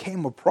so that it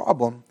became a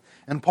problem.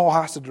 And Paul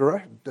has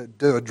to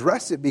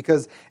address it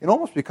because it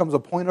almost becomes a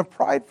point of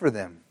pride for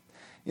them.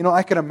 You know,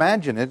 I can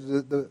imagine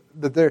it,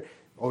 that they're,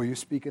 oh, you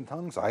speak in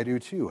tongues? I do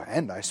too.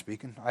 And I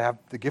have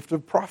the gift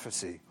of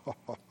prophecy.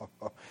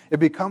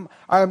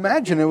 I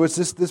imagine it was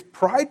this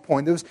pride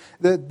point.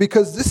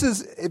 Because this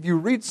is, if you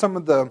read some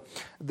of the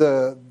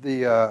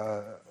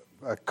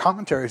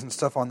commentaries and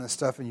stuff on this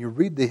stuff, and you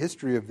read the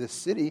history of this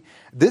city,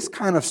 this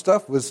kind of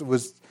stuff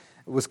was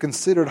was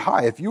considered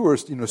high. If you were,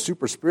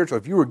 super spiritual,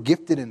 if you were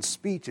gifted in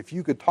speech, if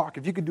you could talk,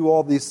 if you could do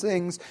all these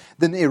things,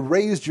 then it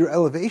raised your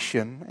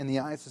elevation in the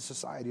eyes of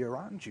society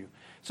around you.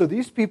 So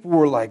these people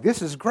were like,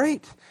 this is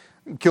great.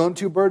 I'm killing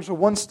two birds with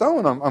one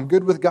stone. I'm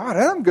good with God,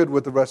 and I'm good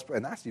with the rest.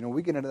 And that's,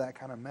 we get into that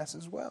kind of mess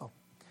as well.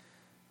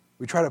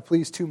 We try to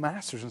please two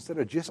masters instead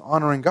of just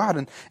honoring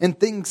God, and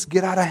things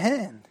get out of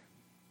hand.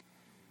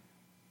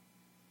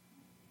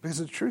 Because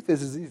the truth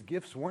is these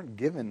gifts weren't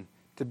given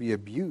to be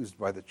abused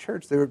by the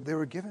church. They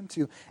were given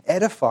to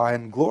edify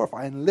and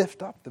glorify and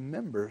lift up the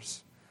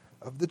members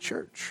of the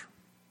church.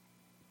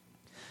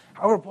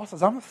 However, Paul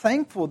says, I'm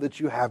thankful that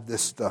you have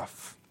this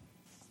stuff,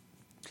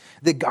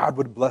 that God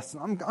would bless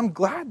them. I'm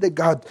glad that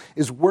God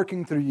is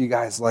working through you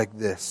guys like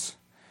this.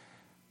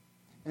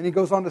 And he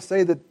goes on to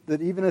say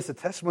that even as a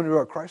testimony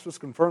about Christ was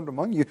confirmed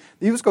among you,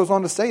 he just goes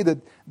on to say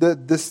that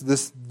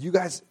this you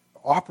guys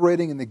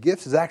operating in the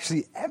gifts is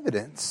actually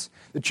evidence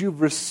that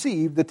you've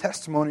received the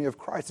testimony of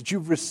Christ, that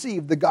you've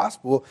received the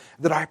gospel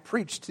that I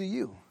preached to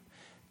you.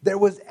 There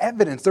was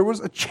evidence. There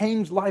was a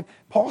changed life.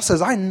 Paul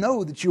says, I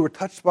know that you were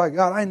touched by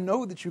God. I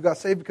know that you got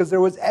saved because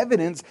there was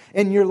evidence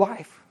in your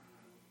life.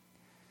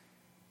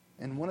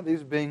 And one of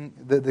these being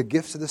the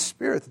gifts of the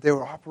Spirit that they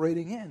were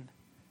operating in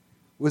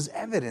was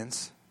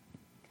evidence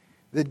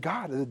that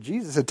that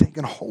Jesus had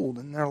taken hold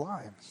in their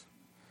lives.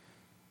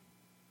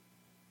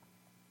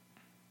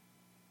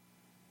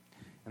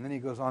 And then he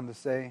goes on to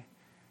say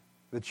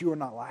that you are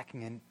not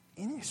lacking in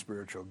any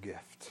spiritual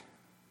gift.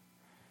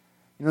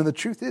 The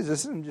truth is,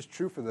 this isn't just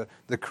true for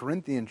the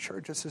Corinthian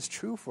church. This is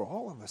true for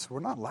all of us. We're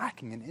not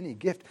lacking in any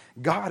gift.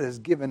 God has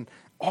given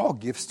all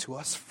gifts to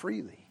us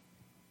freely.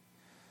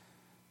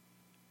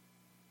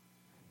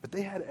 But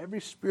they had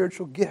every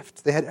spiritual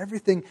gift. They had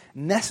everything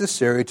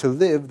necessary to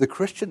live the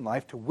Christian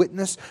life, to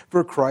witness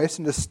for Christ,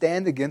 and to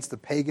stand against the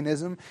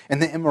paganism and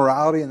the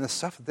immorality and the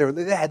stuff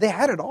that they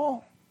had it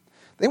all.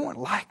 They weren't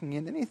lacking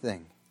in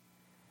anything.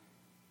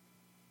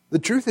 The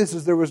truth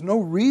is there was no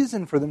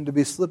reason for them to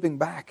be slipping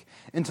back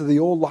into the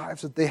old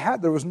lives that they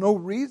had. There was no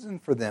reason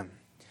for them.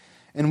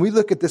 And we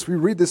look at this, we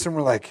read this, and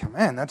we're like,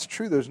 man, that's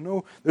true. There's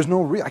no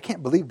I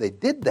can't believe they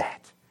did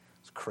that.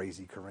 It's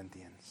crazy,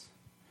 Corinthians.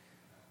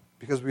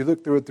 Because we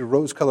look through it through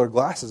rose-colored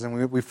glasses,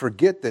 and we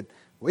forget that,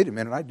 wait a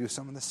minute, I do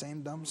some of the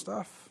same dumb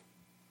stuff.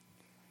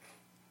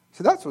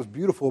 So that's what's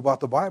beautiful about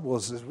the Bible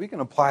is we can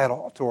apply it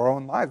all to our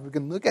own lives. We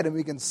can look at it and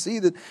we can see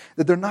that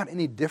they're not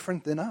any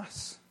different than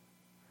us.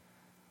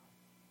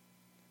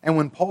 And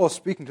when Paul is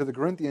speaking to the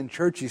Corinthian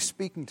church, he's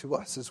speaking to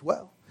us as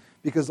well.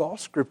 Because all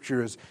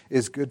Scripture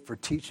is good for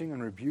teaching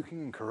and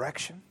rebuking and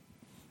correction.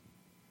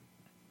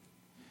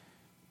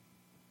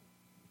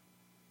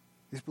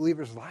 These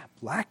believers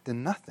lacked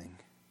in nothing.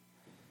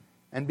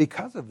 And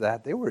because of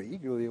that, they were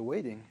eagerly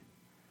awaiting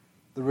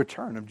the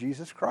return of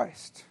Jesus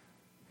Christ.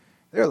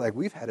 They're like,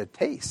 we've had a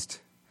taste.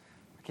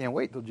 I can't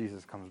wait till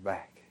Jesus comes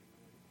back.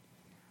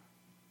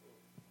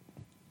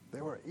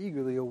 They were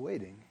eagerly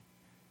awaiting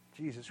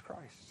Jesus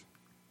Christ.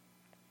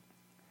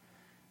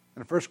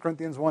 In 1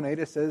 Corinthians 1:8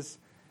 it says,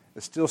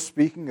 it's still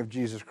speaking of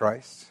Jesus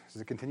Christ, as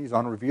it continues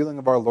on, revealing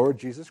of our Lord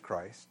Jesus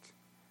Christ,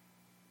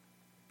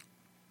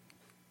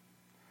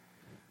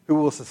 who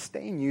will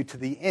sustain you to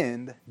the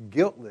end,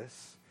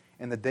 guiltless,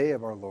 in the day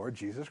of our Lord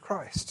Jesus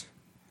Christ.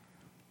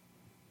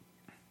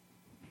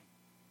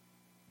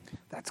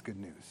 That's good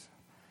news.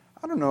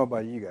 I don't know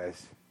about you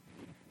guys,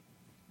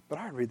 but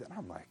I read that and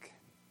I'm like,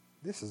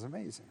 this is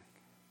amazing.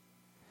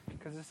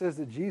 Because it says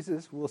that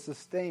Jesus will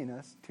sustain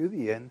us to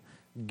the end,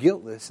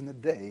 guiltless in the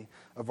day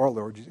of our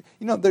Lord Jesus.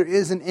 There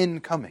is an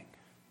end coming.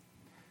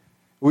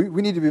 We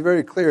need to be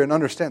very clear and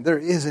understand there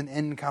is an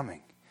end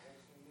coming.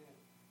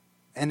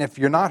 And if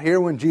you're not here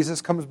when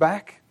Jesus comes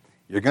back,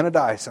 you're going to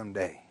die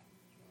someday.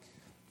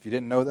 If you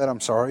didn't know that,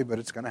 I'm sorry, but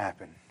it's going to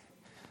happen.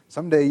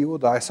 Someday you will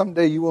die.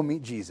 Someday you will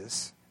meet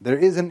Jesus. There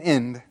is an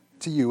end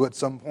to you at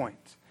some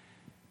point.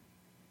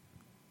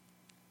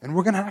 And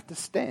we're going to have to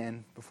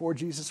stand before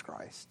Jesus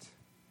Christ.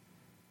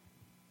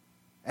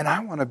 And I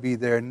want to be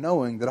there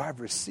knowing that I've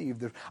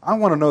received it. I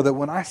want to know that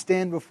when I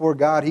stand before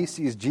God, He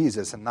sees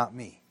Jesus and not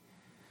me.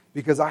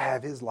 Because I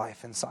have His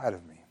life inside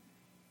of me.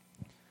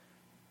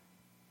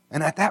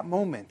 And at that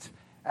moment,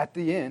 at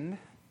the end,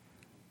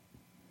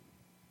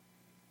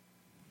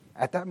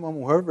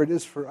 wherever it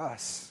is for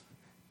us,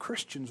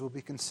 Christians will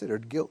be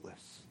considered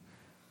guiltless.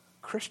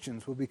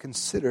 Christians will be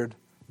considered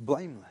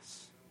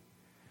blameless.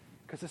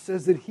 Because it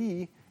says that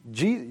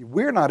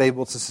we're not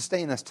able to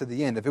sustain us to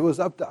the end. If it was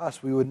up to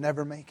us, we would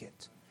never make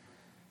it.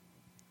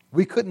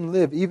 We couldn't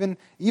live, even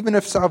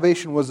if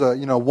salvation was a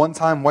one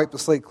time wipe the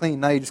slate clean,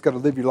 now you just got to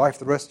live your life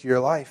the rest of your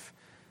life.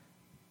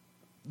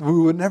 We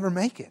would never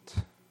make it.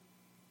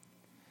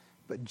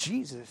 But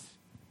Jesus,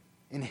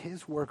 in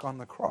His work on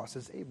the cross,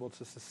 is able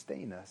to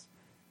sustain us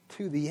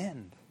to the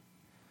end.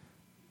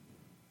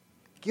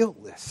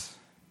 Guiltless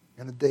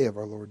in the day of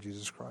our Lord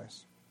Jesus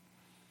Christ.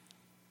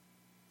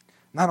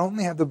 Not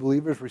only have the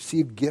believers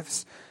received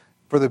gifts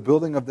for the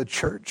building of the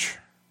church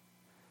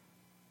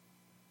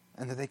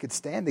and that they could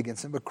stand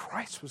against Him, but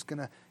Christ was going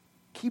to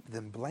keep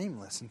them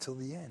blameless until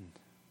the end.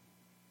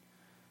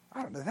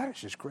 I don't know, that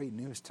is just great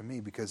news to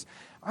me, because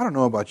I don't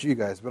know about you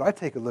guys, but I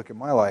take a look at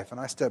my life and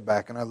I step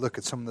back and I look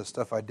at some of the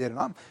stuff I did, and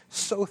I'm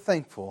so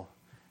thankful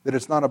that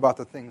it's not about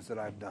the things that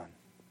I've done.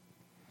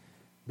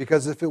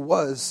 Because if it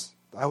was,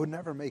 I would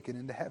never make it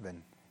into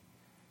heaven.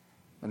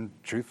 And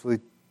truthfully,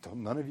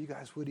 none of you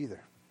guys would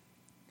either.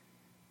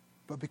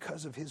 But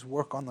because of his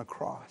work on the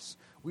cross,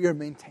 we are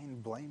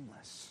maintained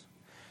blameless.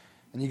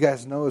 And you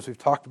guys know, as we've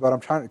talked about,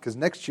 because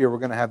next year we're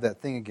going to have that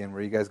thing again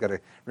where you guys got to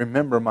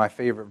remember my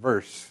favorite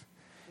verse.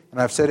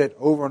 And I've said it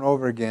over and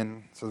over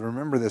again, so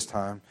remember this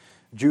time.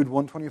 Jude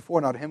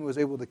 1:24, now to him who is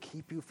able to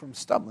keep you from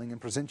stumbling and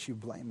present you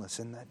blameless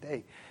in that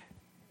day.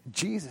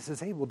 Jesus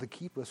is able to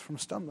keep us from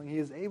stumbling. He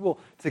is able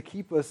to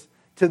keep us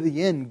to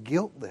the end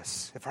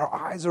guiltless. If our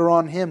eyes are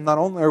on him, not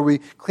only are we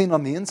clean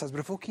on the insides, but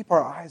if we'll keep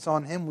our eyes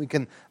on him, we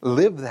can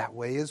live that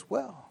way as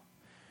well.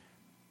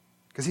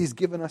 Because he's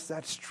given us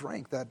that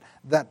strength,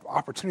 that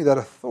opportunity, that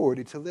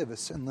authority to live a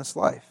sinless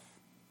life.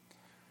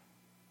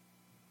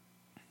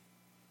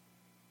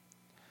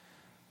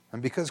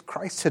 And because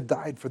Christ had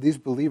died for these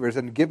believers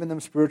and given them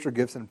spiritual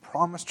gifts and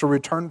promised to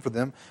return for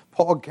them,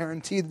 Paul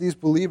guaranteed these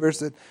believers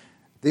that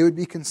they would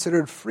be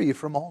considered free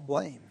from all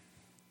blame.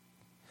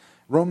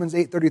 Romans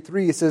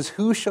 8:33 says,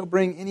 who shall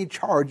bring any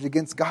charge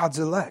against God's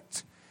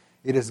elect?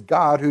 It is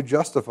God who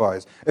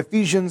justifies.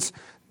 Ephesians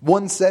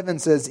 1:7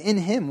 says, in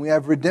him we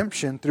have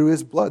redemption through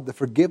his blood, the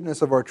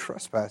forgiveness of our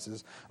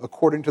trespasses,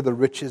 according to the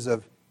riches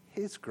of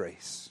his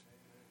grace.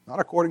 Not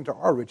according to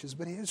our riches,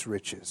 but his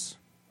riches.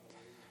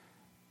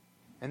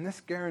 And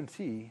this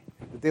guarantee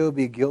that they will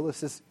be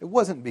guiltless, it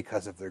wasn't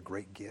because of their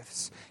great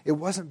gifts. It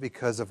wasn't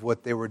because of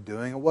what they were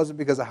doing. It wasn't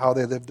because of how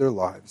they lived their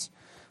lives.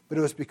 But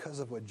it was because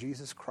of what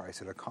Jesus Christ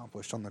had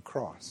accomplished on the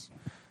cross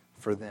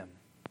for them.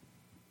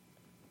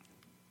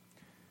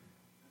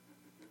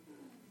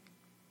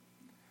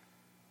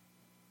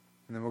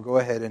 And then we'll go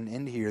ahead and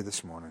end here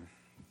this morning.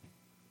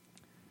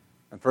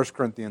 In 1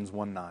 Corinthians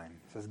 1:9, it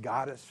says,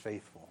 God is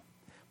faithful,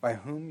 by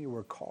whom you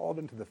were called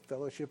into the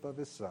fellowship of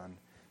his Son,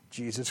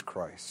 Jesus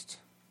Christ,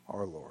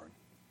 our Lord.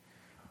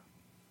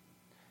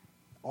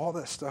 All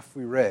that stuff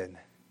we read,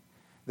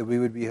 that we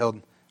would be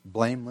held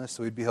blameless,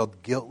 that we'd be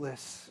held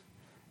guiltless.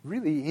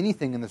 Really,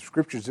 anything in the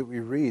scriptures that we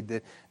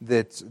read,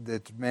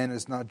 that man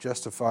is not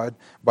justified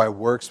by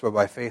works, but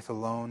by faith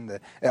alone.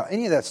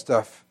 Any of that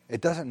stuff,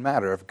 it doesn't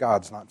matter if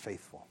God's not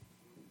faithful.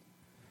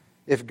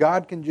 If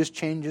God can just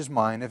change his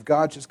mind, if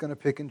God's just going to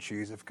pick and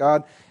choose, if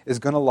God is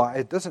going to lie,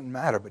 it doesn't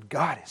matter, but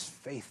God is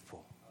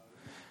faithful.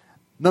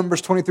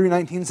 Numbers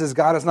 23:19 says,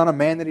 God is not a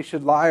man that he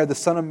should lie, or the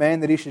son of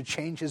man that he should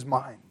change his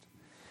mind.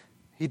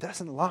 He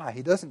doesn't lie.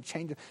 He doesn't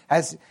change it.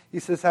 He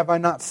says, have I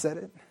not said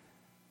it?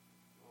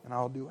 And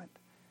I'll do it.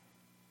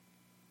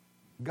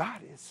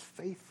 God is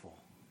faithful.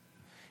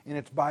 And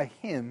it's by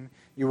him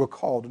you were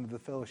called into the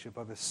fellowship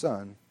of his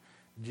Son,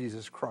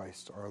 Jesus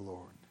Christ our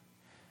Lord.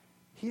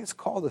 He has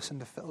called us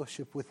into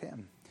fellowship with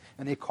him.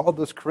 And he called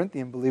those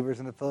Corinthian believers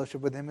into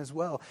fellowship with him as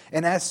well.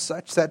 And as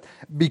such, that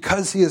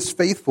because he is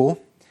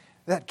faithful,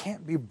 that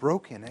can't be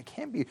broken. It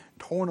can't be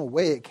torn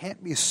away. It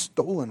can't be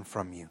stolen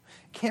from you.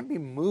 It can't be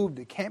moved.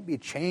 It can't be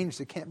changed.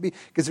 It can't be,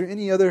 because there are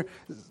any other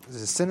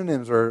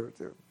synonyms, or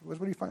what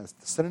do you find?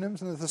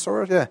 Synonyms in the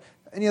thesaurus? Yeah.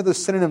 Any other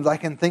synonyms I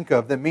can think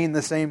of that mean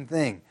the same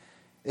thing.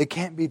 It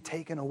can't be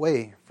taken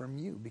away from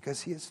you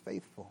because he is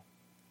faithful.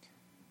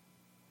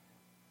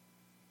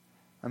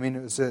 I mean,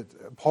 it was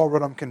that Paul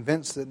wrote, I'm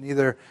convinced that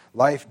neither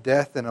life,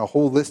 death, and a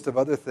whole list of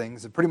other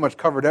things that pretty much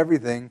covered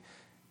everything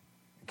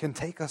can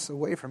take us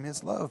away from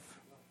his love.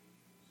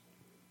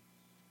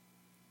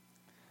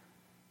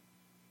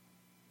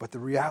 But the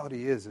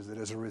reality is that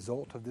as a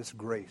result of this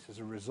grace, as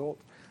a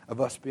result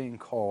of us being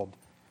called,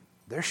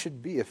 there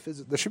should be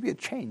a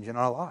change in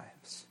our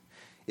lives.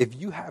 If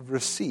you have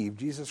received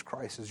Jesus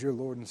Christ as your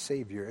Lord and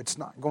Savior, it's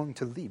not going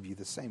to leave you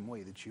the same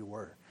way that you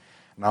were.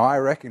 Now, I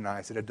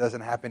recognize that it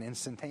doesn't happen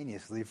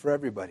instantaneously for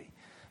everybody.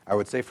 I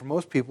would say for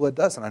most people it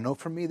doesn't. I know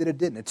for me that it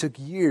didn't. It took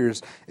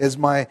years as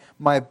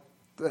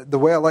the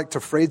way I like to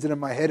phrase it in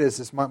my head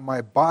is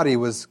my body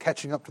was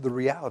catching up to the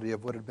reality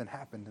of what had been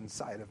happened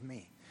inside of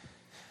me.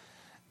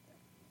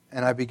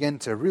 And I began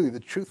to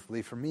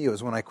truthfully for me, it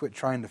was when I quit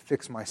trying to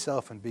fix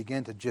myself and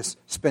began to just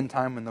spend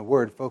time in the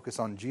Word, focus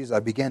on Jesus. I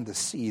began to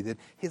see that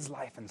his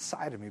life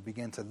inside of me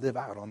began to live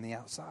out on the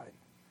outside.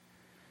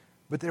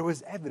 But there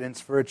was evidence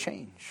for a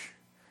change.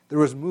 There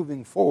was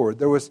moving forward.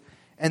 There was,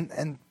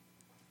 and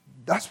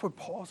that's what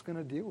Paul's going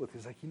to deal with.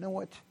 He's like, you know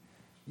what?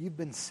 You've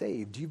been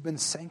saved. You've been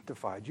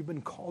sanctified. You've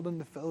been called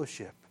into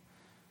fellowship.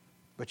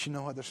 But you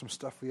know what? There's some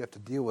stuff we have to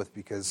deal with,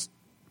 because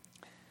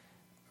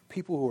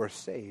people who are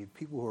saved,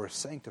 people who are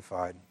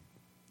sanctified,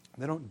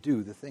 they don't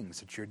do the things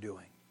that you're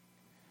doing.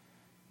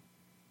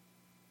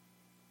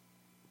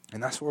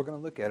 And that's what we're going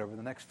to look at over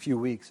the next few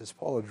weeks as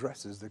Paul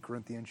addresses the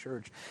Corinthian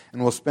church.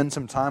 And we'll spend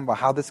some time about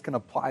how this can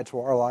apply to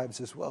our lives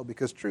as well.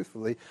 Because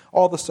truthfully,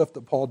 all the stuff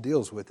that Paul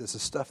deals with is the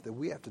stuff that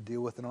we have to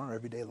deal with in our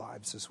everyday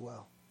lives as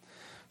well.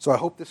 So I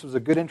hope this was a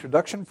good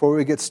introduction before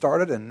we get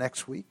started. And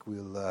next week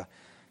we'll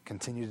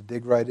continue to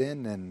dig right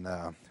in, and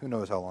who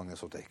knows how long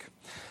this will take.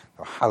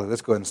 So,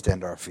 let's go ahead and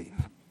stand to our feet.